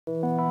Hey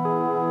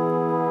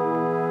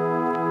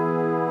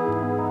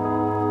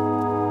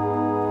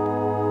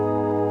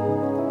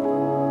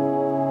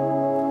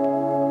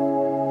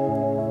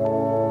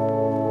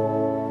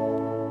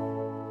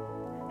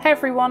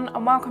everyone,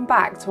 and welcome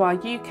back to our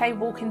UK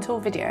walking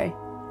tour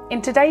video. In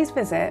today's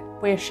visit,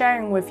 we are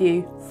sharing with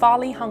you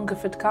FARLEIGH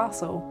Hungerford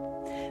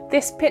Castle.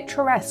 This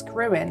picturesque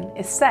ruin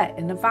is set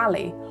in a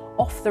valley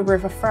off the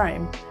River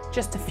Frome,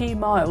 just a few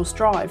miles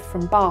drive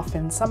from Bath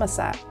in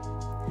Somerset.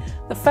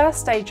 The first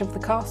stage of the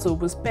castle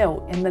was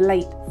built in the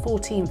late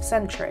 14th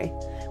century,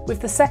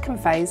 with the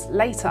second phase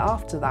later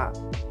after that.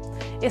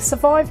 It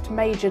survived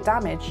major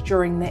damage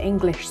during the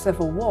English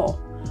Civil War,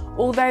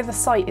 although the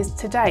site is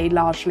today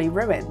largely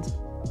ruined.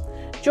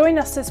 Join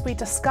us as we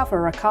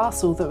discover a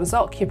castle that was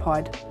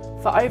occupied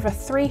for over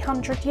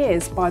 300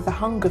 years by the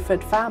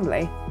Hungerford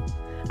family,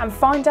 and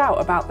find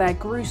out about their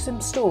gruesome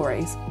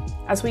stories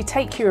as we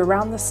take you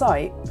around the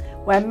site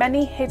where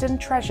many hidden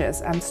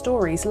treasures and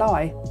stories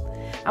lie,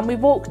 and we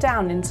walk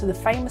down into the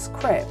famous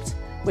crypt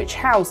which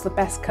housed the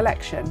best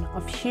collection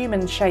of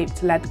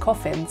human-shaped lead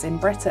coffins in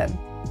Britain.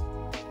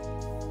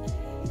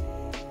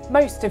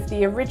 Most of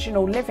the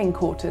original living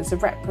quarters are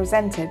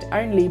represented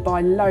only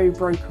by low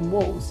broken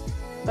walls,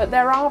 but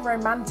there are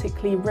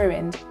romantically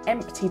ruined,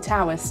 empty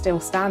towers still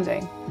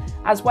standing,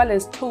 as well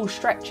as tall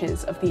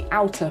stretches of the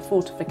outer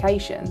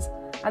fortifications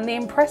and the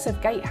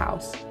impressive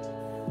gatehouse.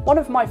 One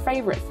of my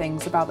favourite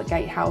things about the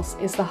gatehouse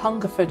is the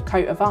Hungerford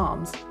coat of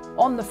arms,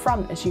 on the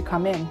front as you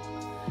come in.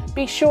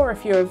 Be sure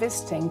if you are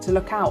visiting to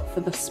look out for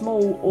the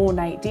small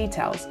ornate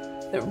details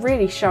that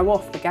really show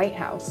off the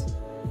gatehouse.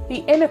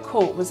 The inner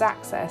court was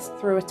accessed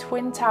through a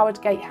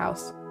twin-towered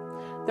gatehouse.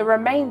 The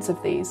remains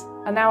of these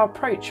are now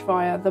approached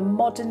via the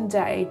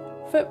modern-day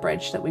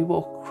footbridge that we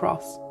walk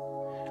across.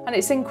 And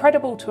it's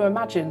incredible to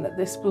imagine that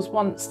this was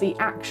once the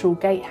actual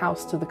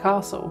gatehouse to the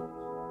castle.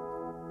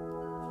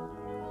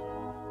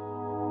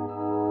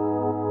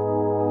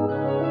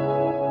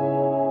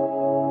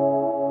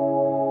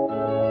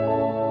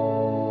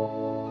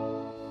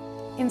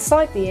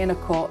 Inside the inner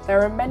court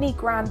there are many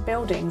grand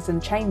buildings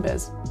and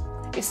chambers.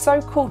 It's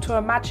so cool to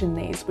imagine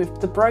these with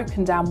the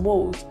broken down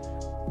walls,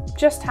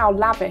 just how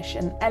lavish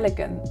and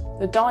elegant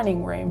the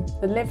dining room,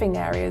 the living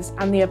areas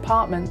and the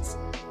apartments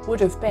would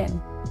have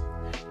been.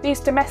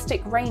 These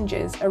domestic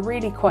ranges are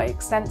really quite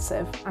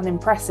extensive and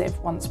impressive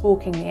once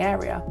walking the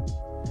area.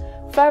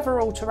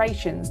 Further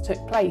alterations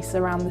took place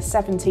around the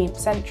 17th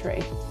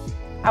century,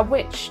 at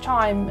which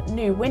time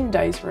new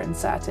windows were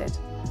inserted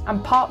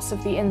and parts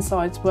of the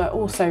insides were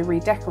also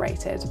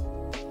redecorated.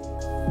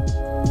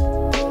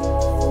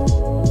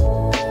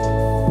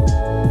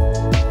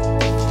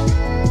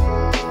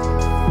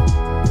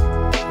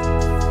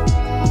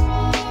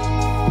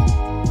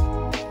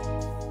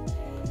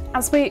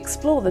 As we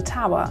explore the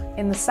tower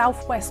in the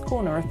southwest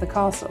corner of the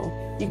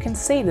castle, you can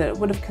see that it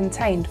would have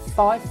contained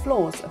 5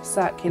 floors of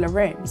circular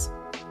rooms.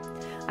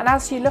 And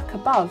as you look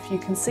above, you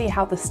can see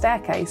how the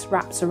staircase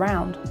wraps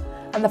around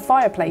and the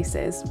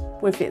fireplaces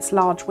with its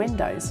large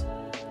windows.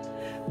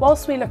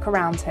 Whilst we look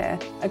around here,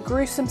 a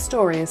gruesome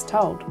story is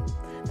told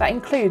that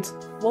includes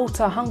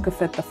Walter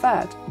Hungerford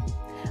III,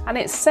 and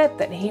it's said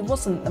that he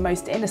wasn't the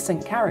most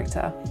innocent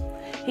character.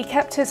 He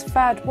kept his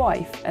third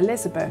wife,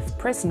 Elizabeth,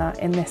 prisoner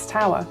in this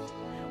tower,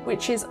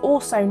 which is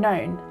also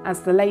known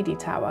as the Lady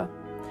Tower,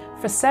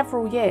 for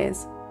several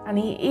years, and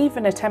he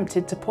even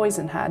attempted to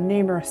poison her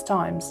numerous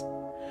times.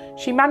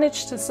 She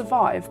managed to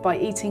survive by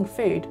eating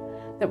food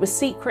that was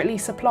secretly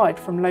supplied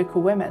from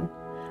local women,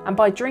 and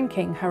by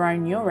drinking her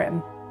own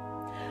urine.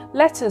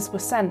 Letters were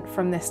sent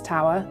from this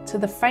tower to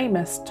the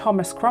famous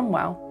Thomas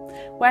Cromwell,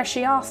 where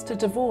she asked to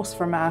divorce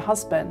from her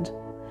husband,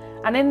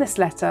 and in this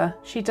letter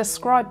she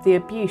described the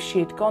abuse she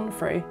had gone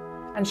through,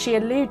 and she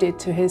alluded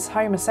to his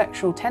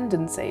homosexual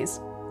tendencies.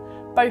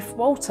 Both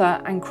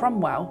Walter and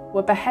Cromwell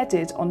were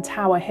beheaded on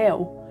Tower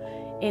Hill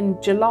in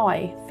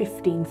July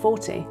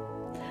 1540.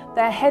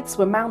 Their heads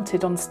were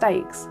mounted on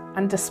stakes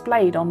and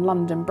displayed on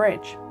London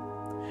Bridge.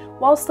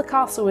 Whilst the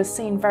castle has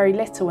seen very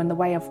little in the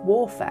way of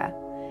warfare,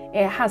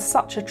 it has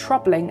such a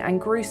troubling and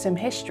gruesome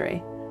history,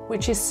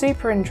 which is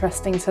super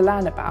interesting to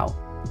learn about.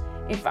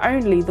 If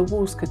only the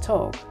walls could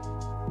talk.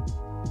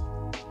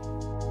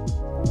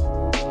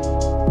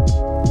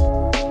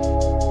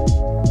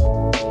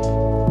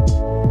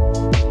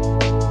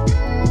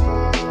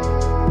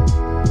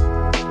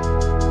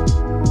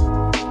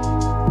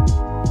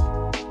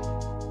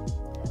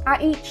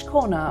 At each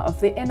corner of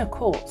the inner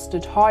court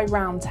stood high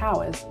round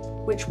towers,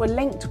 which were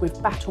linked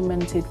with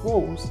battlemented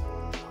walls.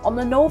 On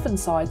the northern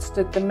side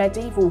stood the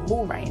medieval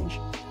hall range,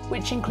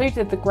 which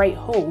included the Great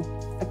Hall,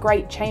 a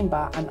great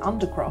chamber and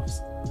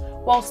undercrofts,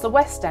 whilst the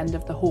west end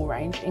of the hall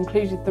range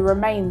included the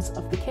remains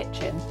of the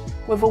kitchen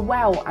with a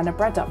well and a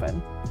bread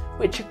oven,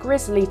 which a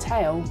grisly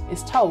tale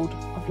is told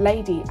of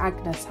Lady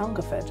Agnes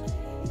Hungerford.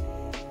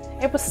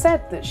 It was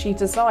said that she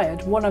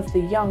desired one of the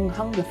young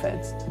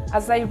Hungerfords,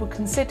 as they were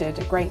considered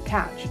a great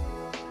catch,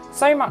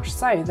 so much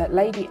so that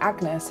Lady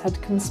Agnes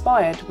had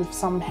conspired with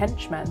some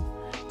henchmen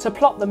to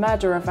plot the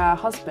murder of her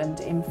husband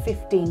in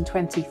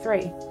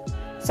 1523,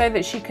 so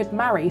that she could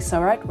marry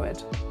Sir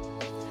Edward.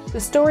 The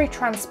story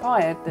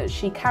transpired that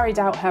she carried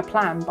out her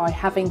plan by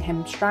having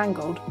him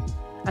strangled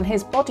and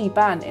his body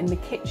burnt in the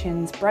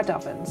kitchen's bread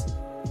ovens.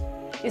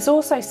 It's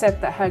also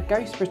said that her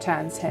ghost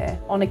returns here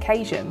on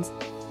occasions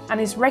and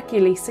is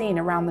regularly seen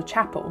around the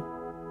chapel.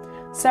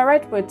 Sir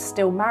Edward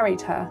still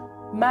married her,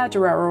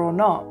 murderer or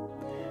not,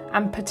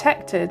 and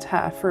protected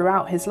her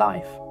throughout his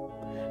life.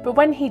 But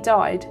when he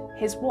died,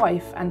 his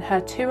wife and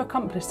her 2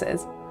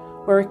 accomplices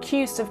were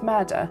accused of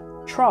murder,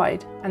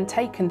 tried and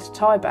taken to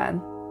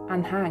Tyburn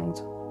and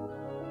hanged.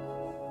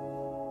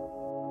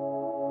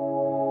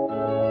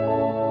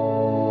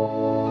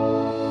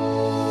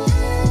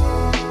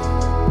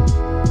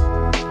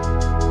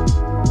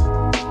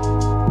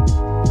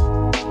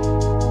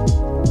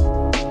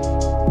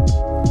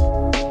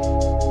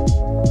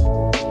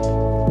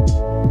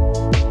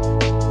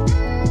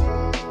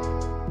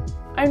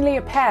 Only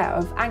a pair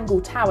of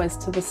angled towers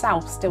to the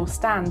south still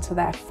stand to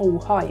their full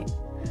height.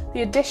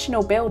 The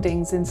additional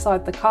buildings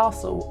inside the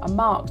castle are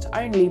marked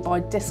only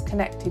by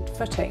disconnected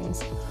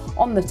footings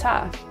on the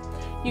turf.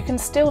 You can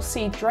still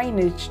see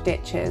drainage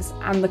ditches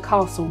and the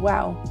castle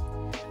well,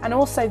 and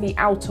also the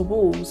outer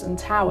walls and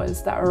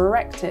towers that are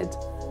erected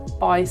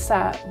by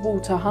Sir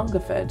Walter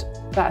Hungerford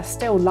that are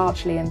still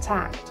largely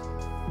intact.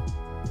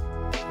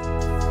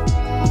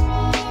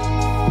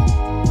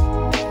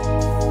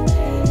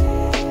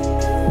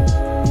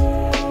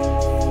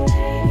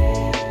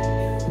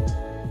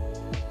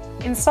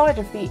 Inside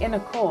of the inner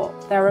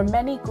court, there are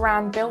many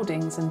grand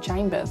buildings and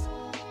chambers.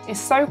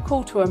 It's so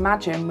cool to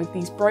imagine with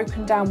these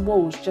broken down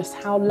walls just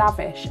how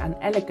lavish and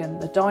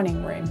elegant the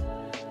dining room,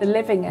 the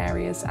living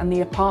areas and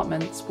the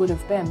apartments would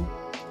have been.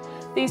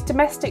 These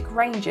domestic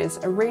ranges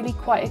are really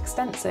quite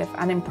extensive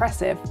and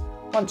impressive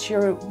once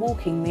you're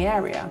walking the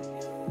area.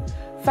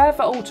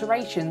 Further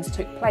alterations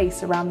took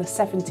place around the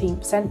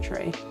 17th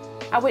century,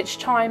 at which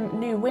time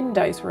new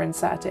windows were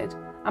inserted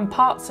and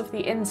parts of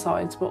the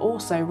insides were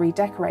also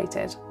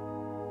redecorated.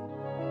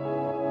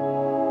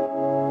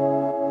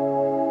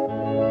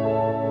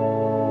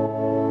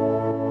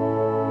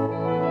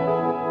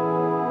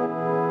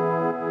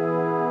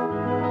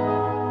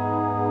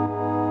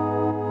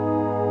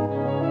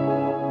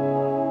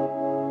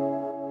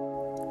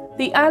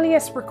 The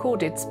earliest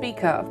recorded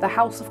Speaker of the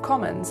House of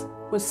Commons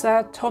was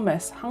Sir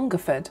Thomas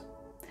Hungerford.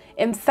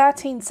 In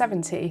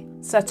 1370,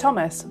 Sir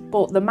Thomas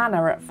bought the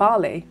manor at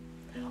Farleigh,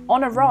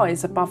 on a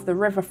rise above the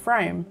River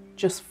Frome,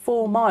 just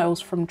 4 miles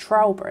from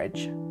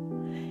Trowbridge.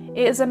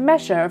 It is a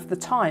measure of the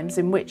times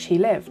in which he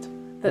lived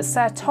that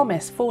Sir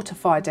Thomas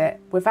fortified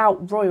it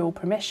without royal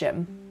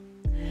permission.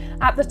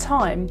 At the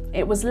time,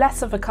 it was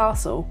less of a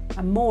castle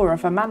and more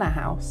of a manor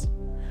house.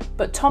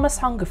 But Thomas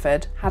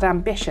Hungerford had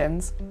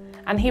ambitions,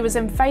 and he was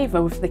in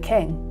favour with the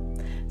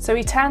king, so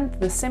he turned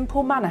the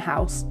simple manor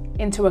house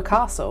into a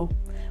castle,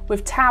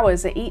 with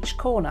towers at each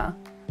corner,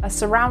 a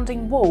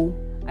surrounding wall,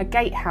 a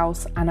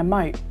gatehouse and a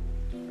moat.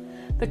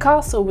 The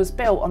castle was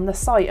built on the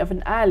site of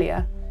an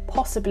earlier,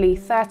 possibly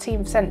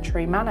 13th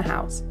century manor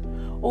house,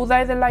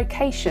 although the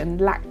location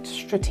lacked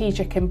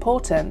strategic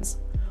importance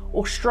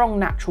or strong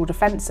natural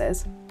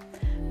defences,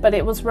 but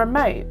it was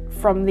remote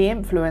from the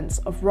influence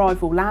of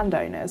rival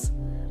landowners,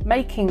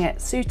 making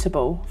it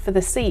suitable for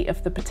the seat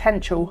of the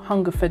potential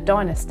Hungerford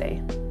dynasty.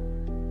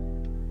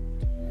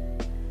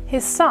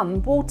 His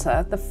son,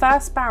 Walter, the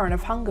first Baron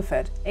of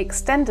Hungerford,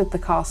 extended the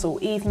castle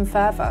even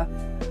further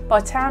by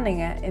turning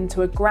it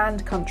into a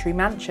grand country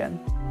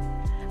mansion,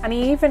 and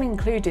he even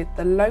included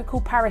the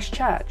local parish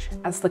church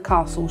as the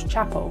castle's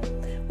chapel,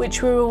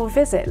 which we will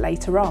visit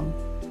later on.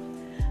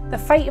 The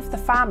fate of the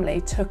family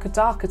took a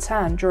darker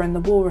turn during the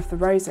War of the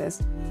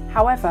Roses.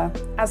 However,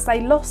 as they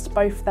lost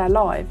both their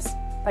lives,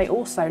 they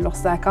also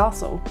lost their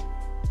castle.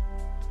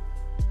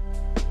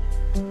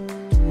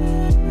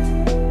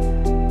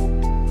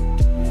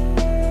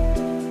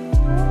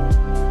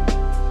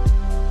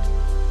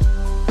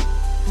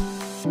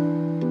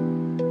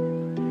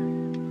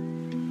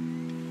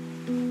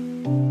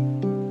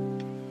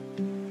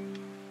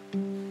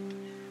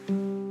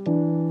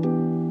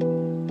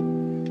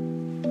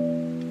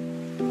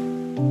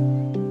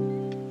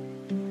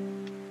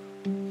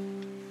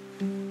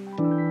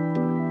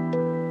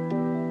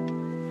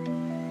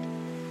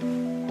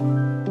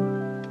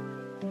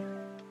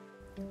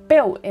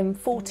 Built in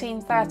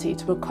 1430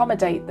 to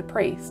accommodate the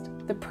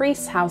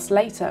priest's house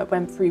later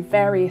went through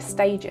various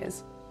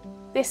stages.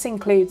 This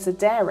includes a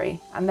dairy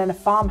and then a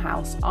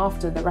farmhouse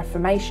after the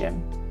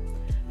Reformation.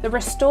 The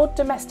restored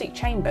domestic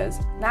chambers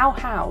now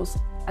house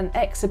an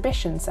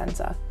exhibition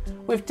centre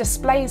with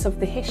displays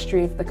of the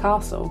history of the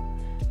castle.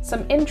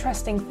 Some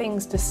interesting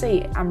things to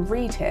see and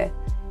read here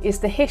is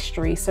the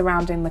history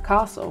surrounding the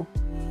castle,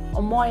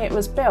 on why it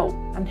was built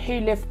and who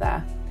lived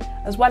there,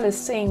 as well as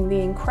seeing the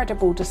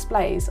incredible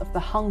displays of the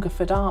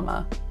Hungerford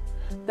armour.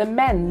 The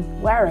men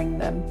wearing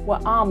them were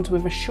armed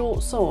with a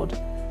short sword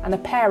and a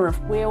pair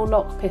of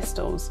wheel-lock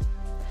pistols.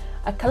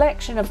 A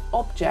collection of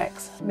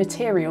objects,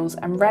 materials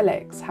and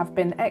relics have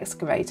been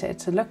excavated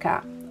to look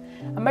at,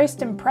 and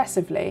most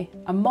impressively,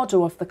 a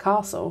model of the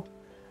castle,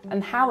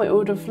 and how it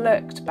would have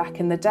looked back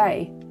in the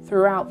day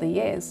throughout the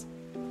years.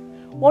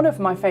 One of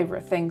my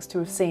favourite things to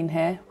have seen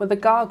here were the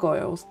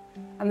gargoyles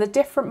and the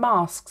different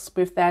masks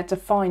with their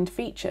defined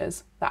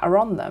features that are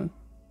on them.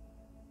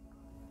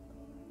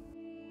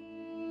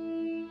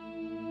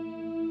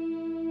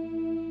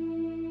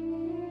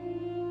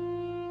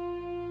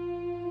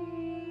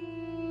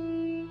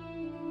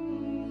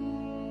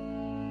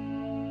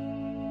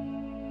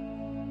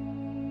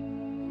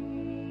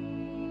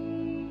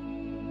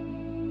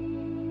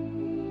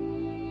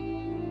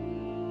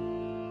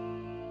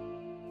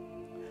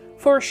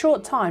 For a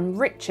short time,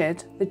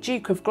 Richard, the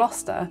Duke of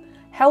Gloucester,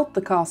 held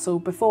the castle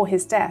before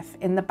his death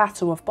in the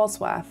Battle of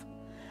Bosworth,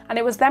 and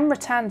it was then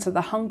returned to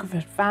the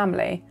Hungerford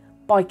family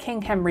by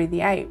King Henry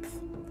VIII.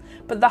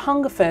 But the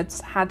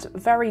Hungerfords had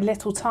very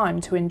little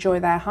time to enjoy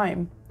their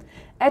home.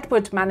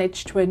 Edward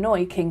managed to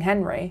annoy King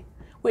Henry,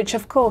 which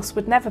of course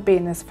would never be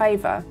in his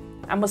favour,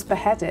 and was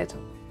beheaded.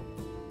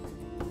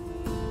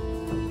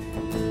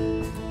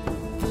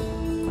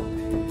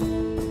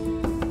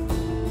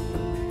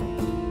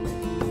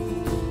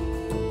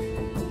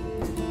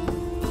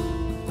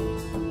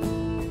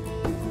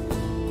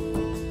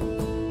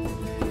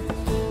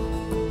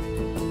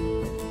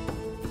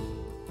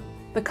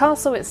 The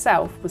castle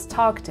itself was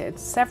targeted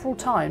several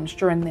times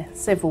during the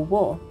Civil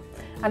War,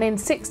 and in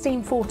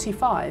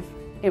 1645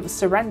 it was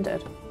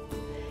surrendered.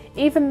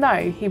 Even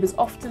though he was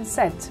often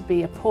said to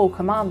be a poor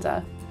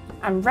commander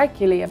and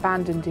regularly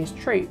abandoned his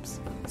troops,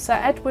 Sir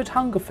Edward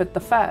Hungerford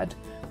III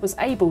was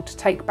able to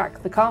take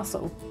back the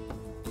castle.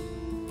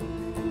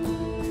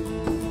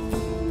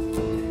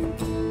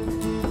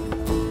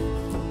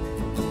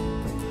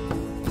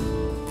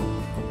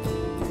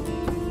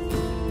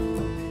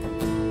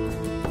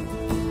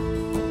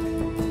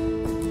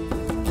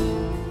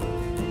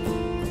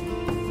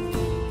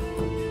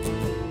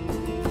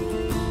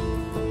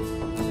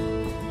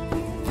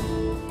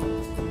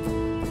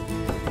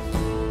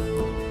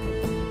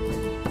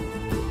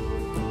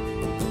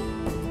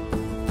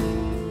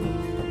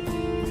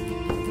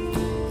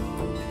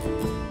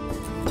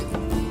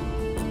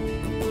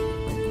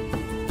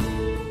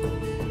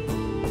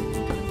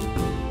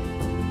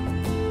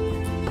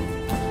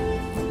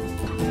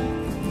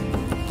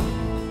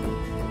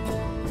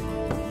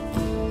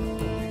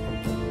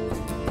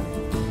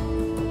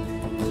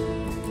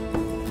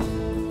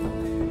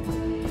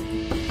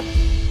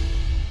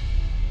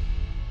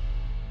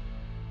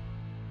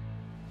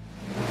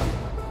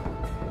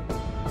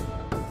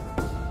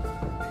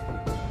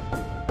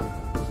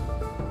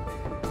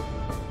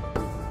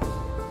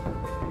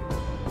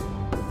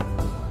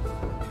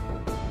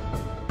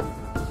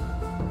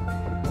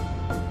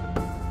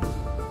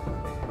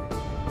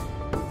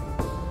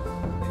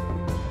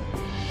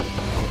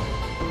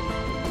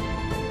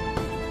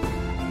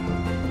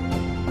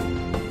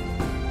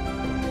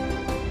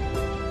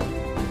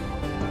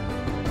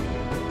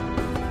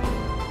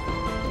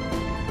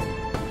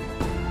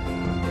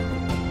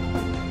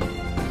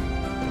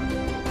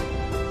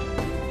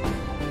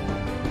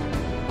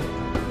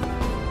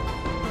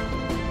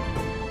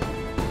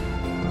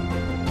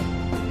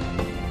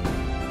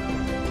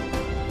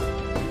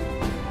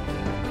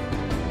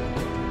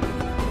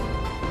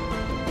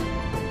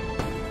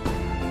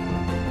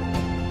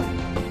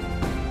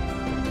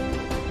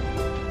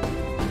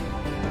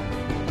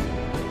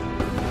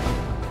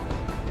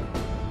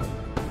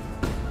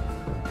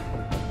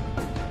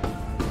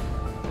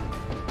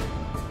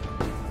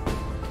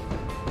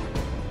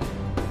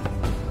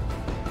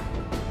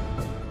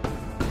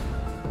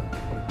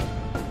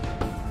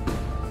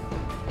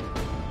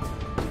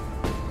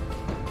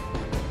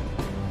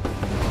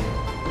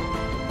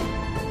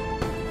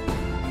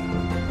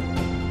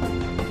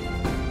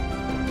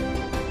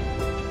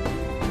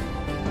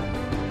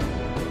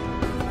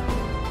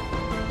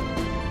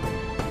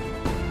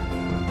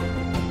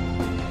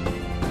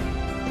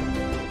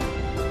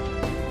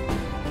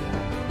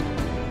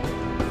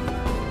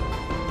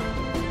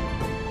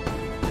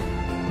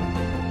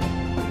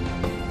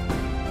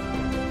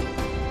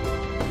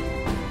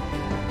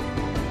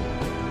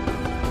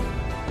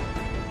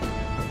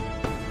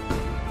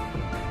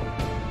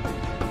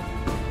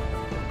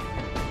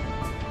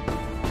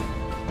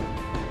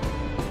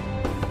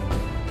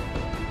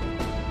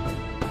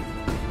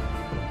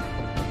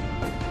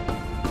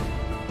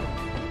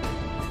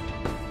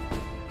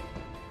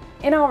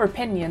 In our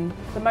opinion,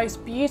 the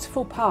most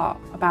beautiful part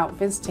about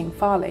visiting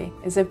Farleigh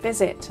is a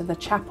visit to the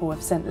Chapel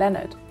of St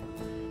Leonard.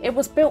 It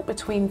was built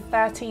between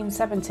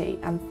 1370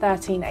 and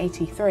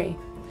 1383,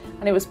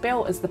 and it was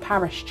built as the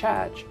parish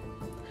church.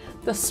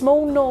 The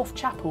small north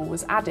chapel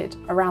was added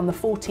around the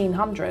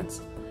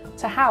 1400s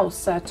to house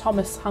Sir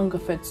Thomas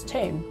Hungerford's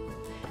tomb,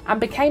 and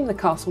became the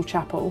castle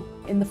chapel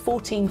in the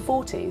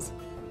 1440s.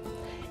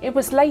 It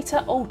was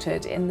later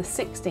altered in the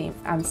 16th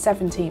and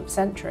 17th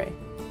century.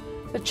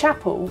 The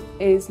chapel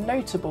is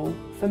notable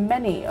for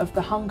many of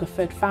the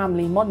Hungerford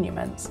family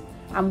monuments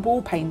and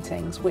wall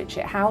paintings which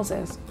it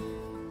houses.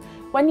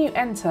 When you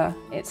enter,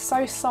 it's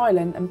so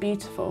silent and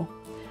beautiful,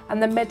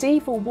 and the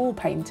medieval wall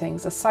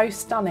paintings are so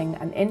stunning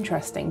and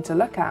interesting to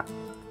look at.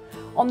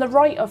 On the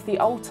right of the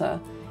altar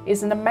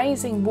is an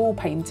amazing wall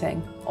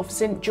painting of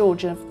St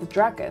George of the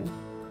Dragon.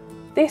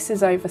 This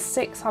is over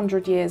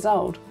 600 years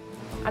old,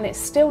 and it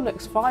still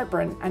looks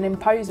vibrant and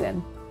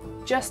imposing,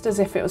 just as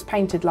if it was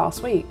painted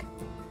last week.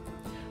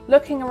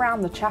 Looking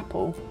around the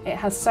chapel, it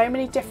has so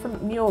many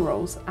different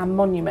murals and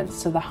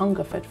monuments to the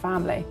Hungerford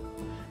family.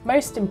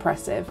 Most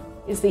impressive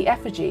is the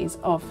effigies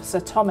of Sir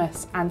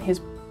Thomas and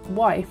his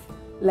wife,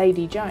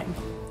 Lady Joan.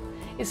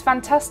 It's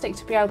fantastic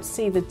to be able to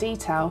see the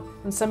detail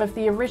and some of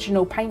the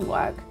original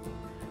paintwork,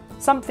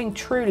 something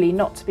truly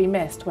not to be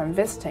missed when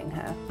visiting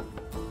here.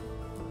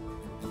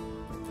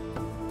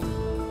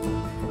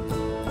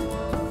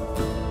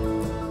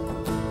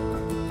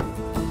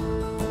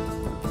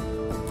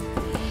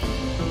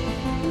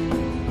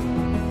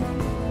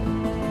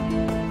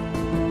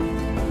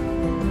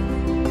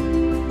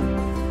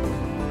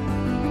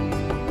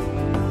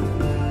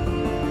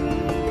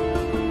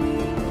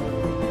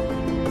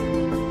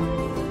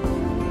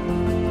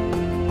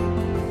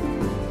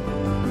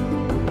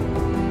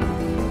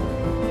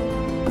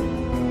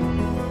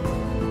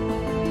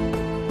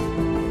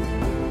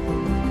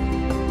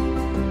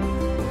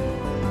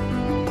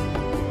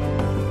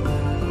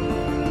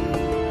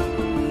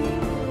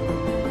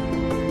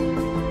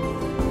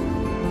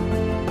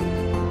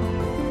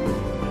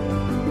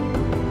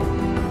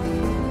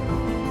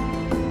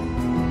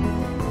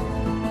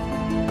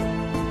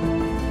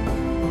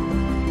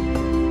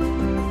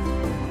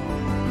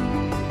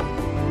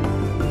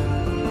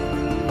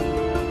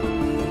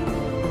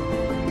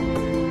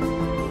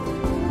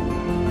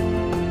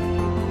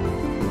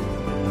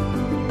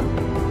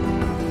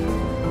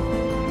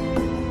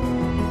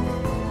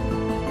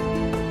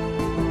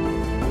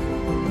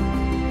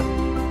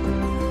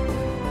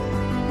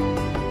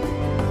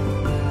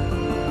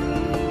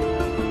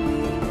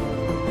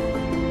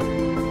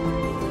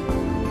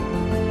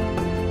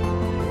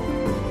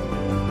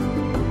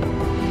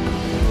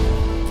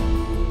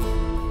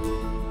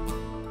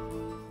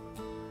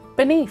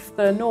 Beneath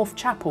the North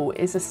Chapel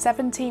is a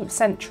 17th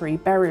century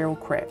burial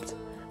crypt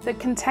that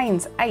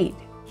contains 8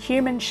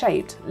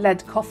 human-shaped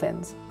lead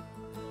coffins.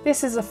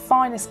 This is the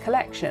finest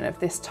collection of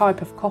this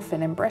type of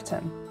coffin in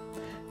Britain.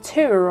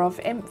 2 are of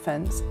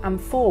infants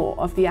and 4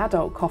 of the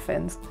adult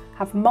coffins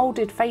have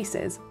moulded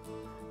faces.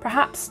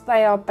 Perhaps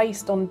they are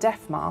based on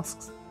death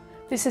masks.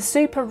 This is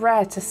super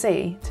rare to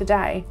see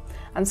today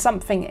and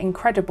something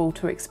incredible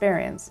to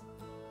experience.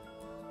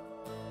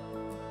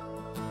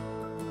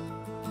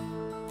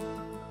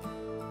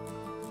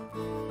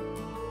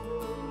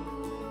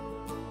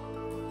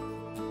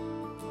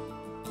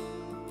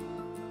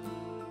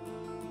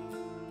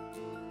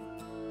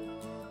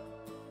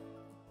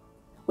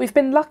 We've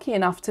been lucky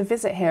enough to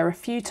visit here a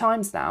few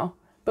times now,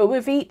 but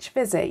with each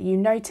visit you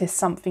notice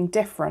something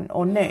different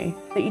or new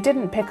that you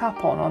didn't pick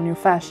up on your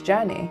first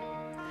journey.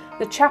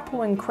 The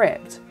chapel and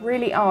crypt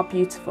really are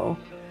beautiful,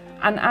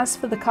 and as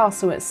for the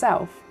castle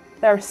itself,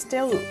 there is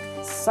still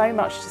so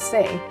much to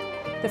see.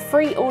 The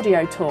free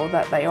audio tour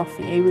that they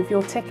offer you with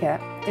your ticket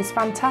is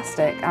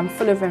fantastic and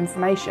full of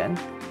information,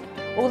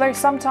 although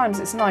sometimes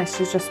it's nice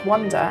to just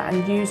wander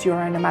and use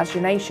your own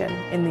imagination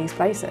in these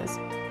places.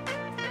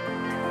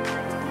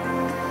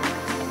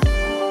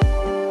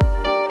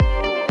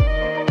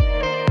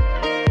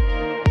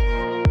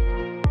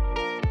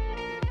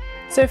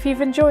 So if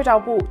you've enjoyed our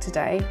walk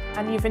today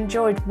and you've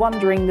enjoyed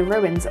wandering the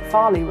ruins at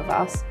Farleigh with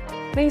us,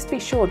 please be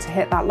sure to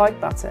hit that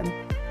like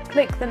button,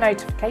 click the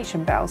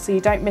notification bell so you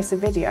don't miss a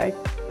video,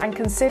 and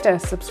consider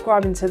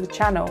subscribing to the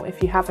channel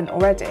if you haven't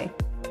already.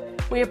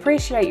 We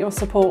appreciate your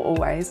support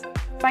always.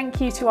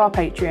 Thank you to our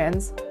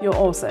Patreons, you're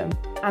awesome,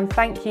 and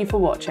thank you for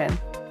watching.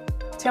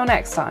 Till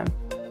next time.